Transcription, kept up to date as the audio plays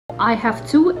I have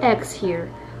two eggs here.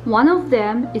 One of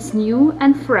them is new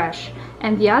and fresh,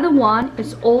 and the other one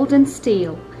is old and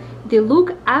stale. They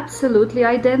look absolutely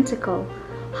identical.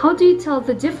 How do you tell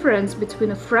the difference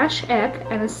between a fresh egg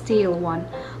and a stale one?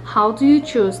 How do you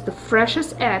choose the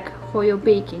freshest egg for your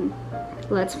baking?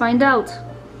 Let's find out.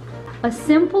 A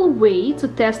simple way to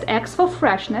test eggs for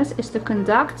freshness is to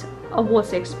conduct a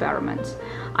water experiment.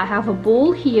 I have a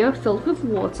bowl here filled with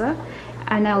water,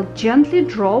 and I'll gently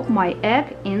drop my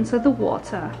egg into the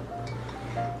water.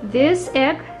 This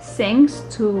egg sinks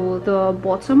to the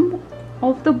bottom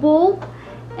of the bowl,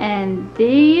 and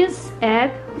this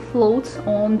egg floats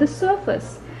on the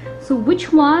surface. So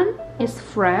which one is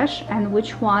fresh and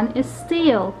which one is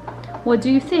stale? What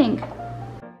do you think?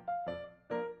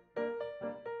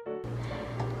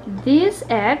 This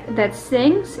egg that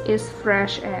sinks is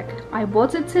fresh egg. I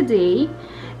bought it today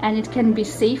and it can be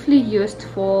safely used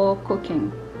for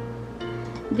cooking.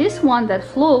 This one that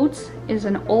floats is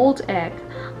an old egg.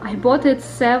 I bought it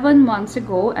 7 months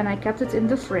ago and I kept it in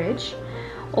the fridge.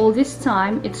 All this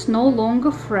time it's no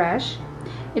longer fresh.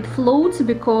 It floats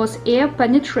because air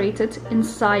penetrated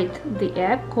inside the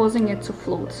egg, causing it to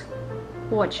float.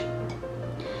 Watch.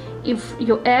 If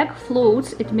your egg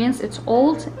floats, it means it's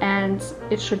old and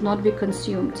it should not be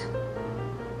consumed.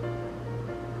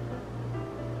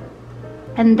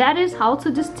 And that is how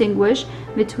to distinguish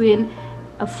between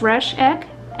a fresh egg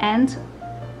and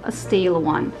a stale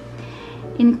one.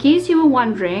 In case you were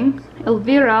wondering,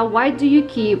 Elvira, why do you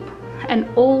keep an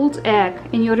old egg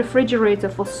in your refrigerator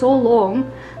for so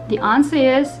long? The answer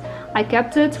is I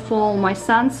kept it for my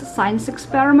son's science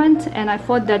experiment, and I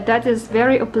thought that that is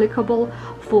very applicable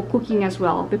for cooking as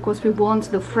well, because we want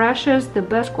the freshest, the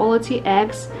best quality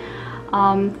eggs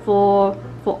for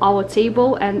our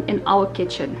table and in our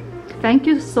kitchen. Thank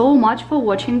you so much for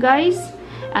watching, guys,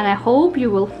 and I hope you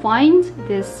will find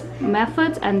this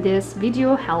method and this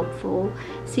video helpful.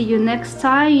 See you next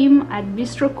time at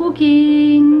Bistro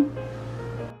Cooking.